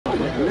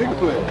Nigga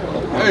play.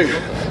 Hey,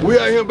 we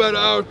out here about an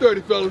hour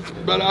 30, fellas.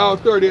 About an hour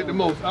 30 at the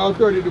most. Hour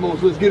 30 at the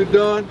most. Let's get it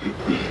done.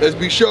 Let's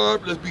be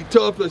sharp. Let's be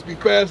tough. Let's be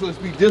fast. Let's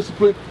be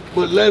disciplined.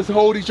 But let's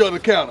hold each other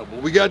accountable.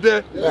 We got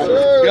that? Yes,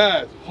 sir.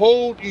 Guys,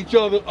 hold each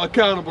other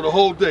accountable the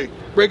whole day.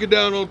 Break it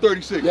down on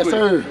 36. Yes, please.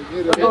 sir.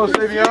 Let's go,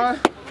 Savion.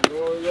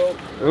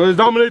 Let's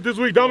dominate this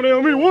week. Dominate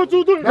on me. 1,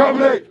 2, 3.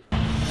 Dominate.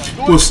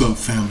 What's up,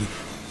 family?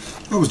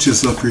 I was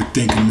just up here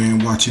thinking,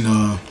 man, watching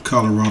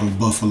Colorado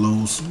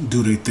Buffaloes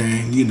do their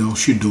thing. You know,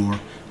 Shador,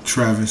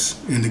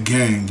 Travis, and the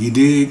gang. You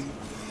dig?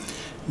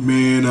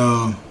 Man,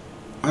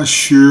 I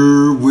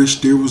sure wish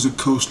there was a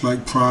coach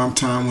like Prime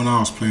Time when I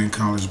was playing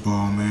college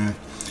ball, man.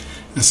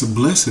 That's a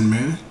blessing,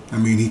 man. I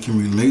mean, he can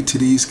relate to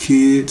these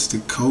kids. The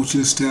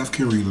coaching staff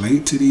can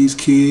relate to these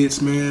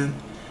kids, man.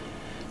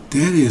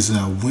 That is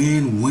a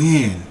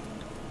win-win.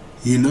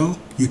 You know,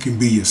 you can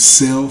be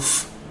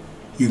yourself.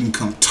 You can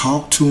come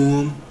talk to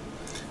them.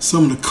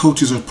 Some of the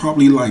coaches are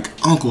probably like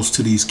uncles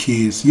to these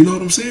kids. You know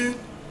what I'm saying?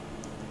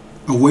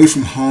 Away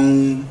from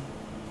home,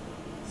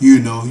 you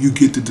know, you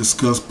get to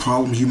discuss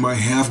problems you might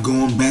have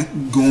going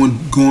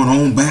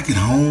on back at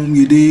home.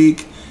 You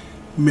dig?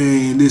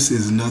 Man, this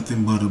is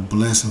nothing but a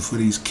blessing for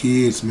these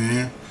kids,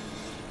 man.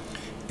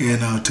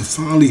 And to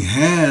finally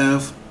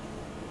have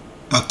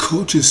a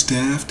coaching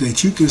staff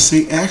that you can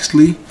say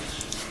actually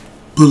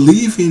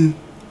believe in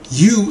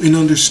you and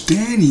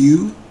understand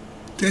you,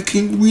 that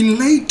can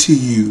relate to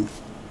you.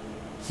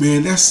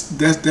 Man,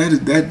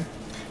 that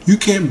you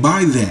can't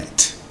buy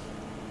that.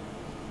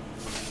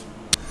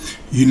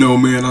 You know,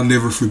 man, I'll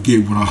never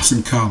forget when I was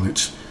in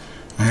college.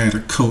 I had a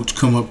coach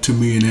come up to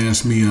me and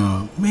ask me,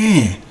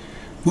 man,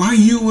 why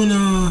you and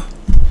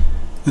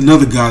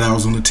another guy that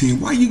was on the team,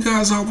 why you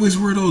guys always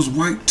wear those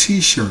white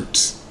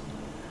t-shirts?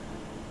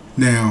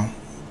 Now,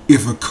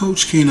 if a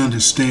coach can't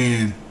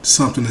understand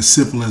something as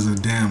simple as a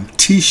damn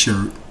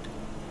t-shirt,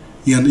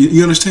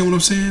 you understand what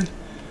I'm saying?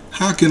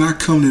 How can I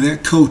come to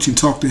that coach and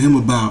talk to him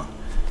about,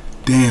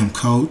 damn,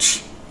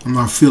 coach, I'm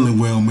not feeling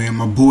well, man.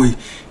 My boy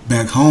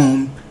back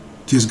home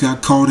just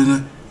got caught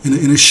in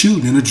a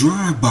shooting, in a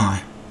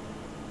drive-by.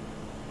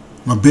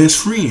 My best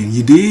friend,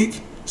 you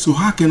dig? So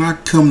how can I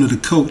come to the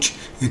coach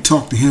and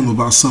talk to him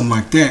about something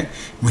like that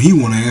when he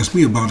want to ask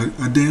me about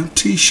a damn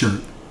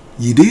t-shirt?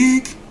 You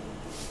dig?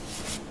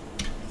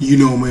 You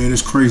know, man,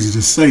 it's crazy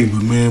to say,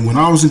 but man, when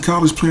I was in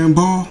college playing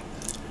ball,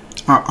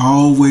 I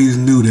always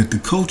knew that the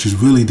coaches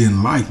really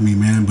didn't like me,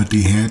 man, but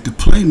they had to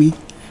play me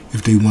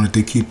if they wanted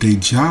to keep their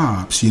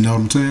jobs, you know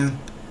what I'm saying?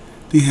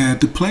 They had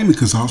to play me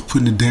because I was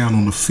putting it down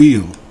on the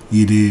field,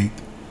 you dig?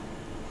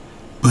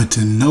 But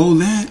to know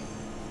that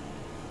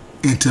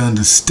and to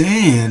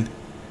understand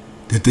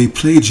that they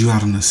played you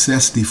out of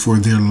necessity for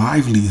their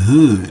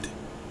livelihood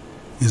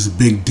is a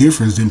big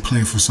difference than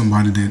playing for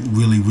somebody that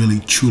really, really,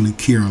 truly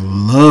cares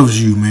and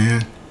loves you,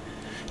 man.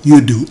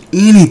 You'll do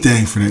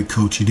anything for that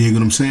coach, you dig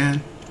what I'm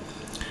saying?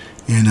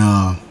 And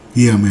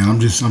yeah, man, I'm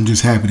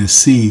just happy to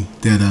see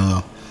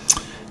that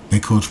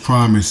that Coach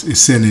Prime is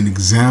setting an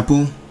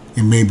example,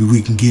 and maybe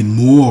we can get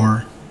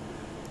more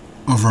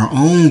of our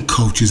own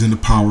coaches in the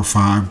Power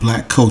 5,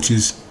 black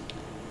coaches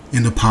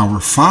in the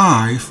Power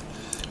 5,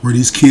 where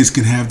these kids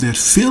can have that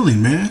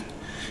feeling, man.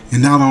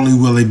 And not only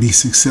will they be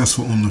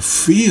successful on the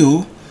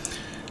field,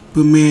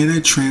 but man,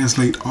 that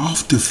translate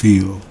off the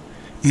field,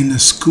 in the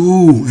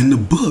school, in the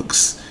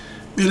books.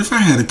 Man, if I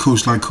had a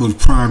coach like Coach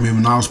Prime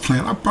when I was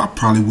playing, I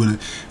probably would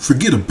have,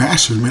 forget a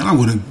bachelor's, man. I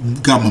would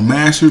have got my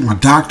master's, my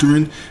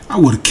doctorate. I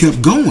would have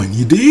kept going,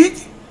 you dig?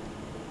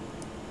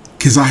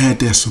 Because I had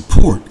that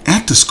support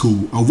at the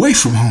school, away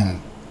from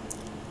home.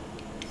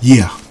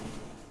 Yeah.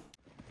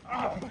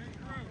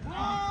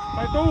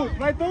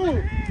 Right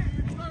through.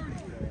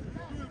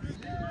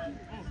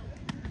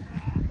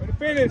 Way to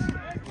finish.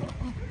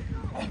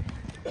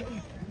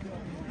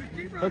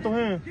 Right through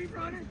hand.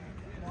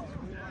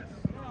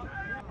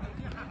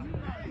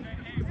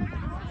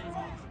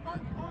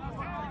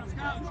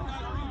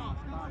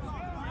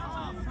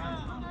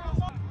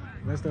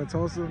 That's that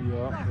Tulsa? Yeah,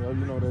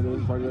 you know what that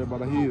is, right there by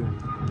the hill.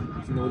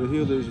 If you know what the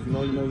hill is, if you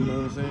know, you know what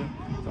I'm saying?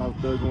 South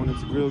Third going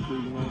into Grill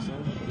Creek, you know what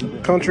I'm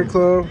saying? Country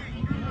Club.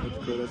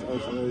 That's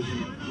outside,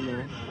 you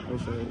know,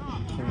 outside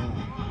town.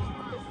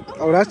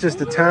 Oh, that's just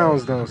the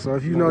towns, though. So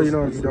if you know, you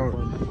know. If you don't.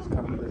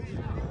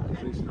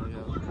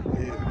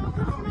 Yeah.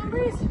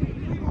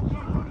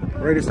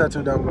 Radio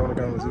tattoo down below in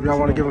the comments. If y'all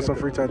want to give us some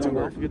free tattoo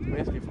work. Don't forget the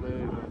Mexican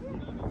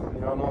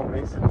flag. Y'all know I'm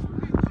Mexican.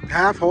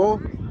 Half whole?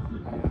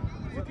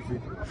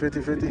 50-50.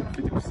 50-50?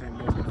 50%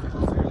 Mexican,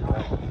 50%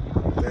 black.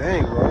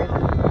 Dang, bro.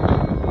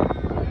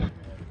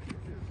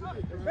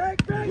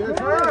 Good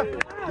job.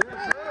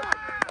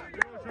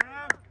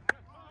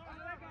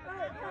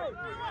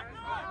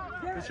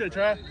 Good shit,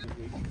 Trav.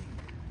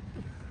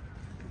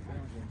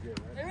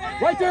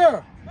 Right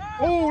there.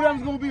 Oh, that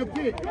was going to be a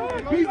pick. PG.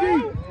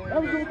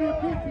 That was going to be a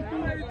pick.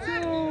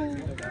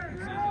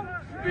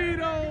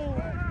 Speedo.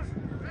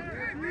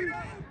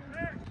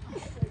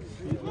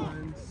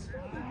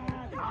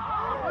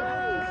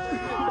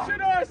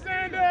 Shador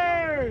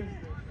Sanders.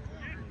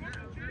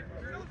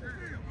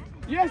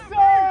 Yes,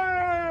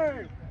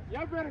 sir.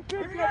 Y'all better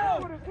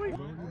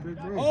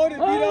Hold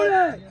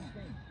it.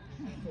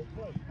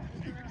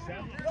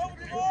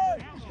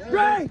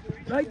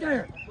 Right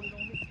there.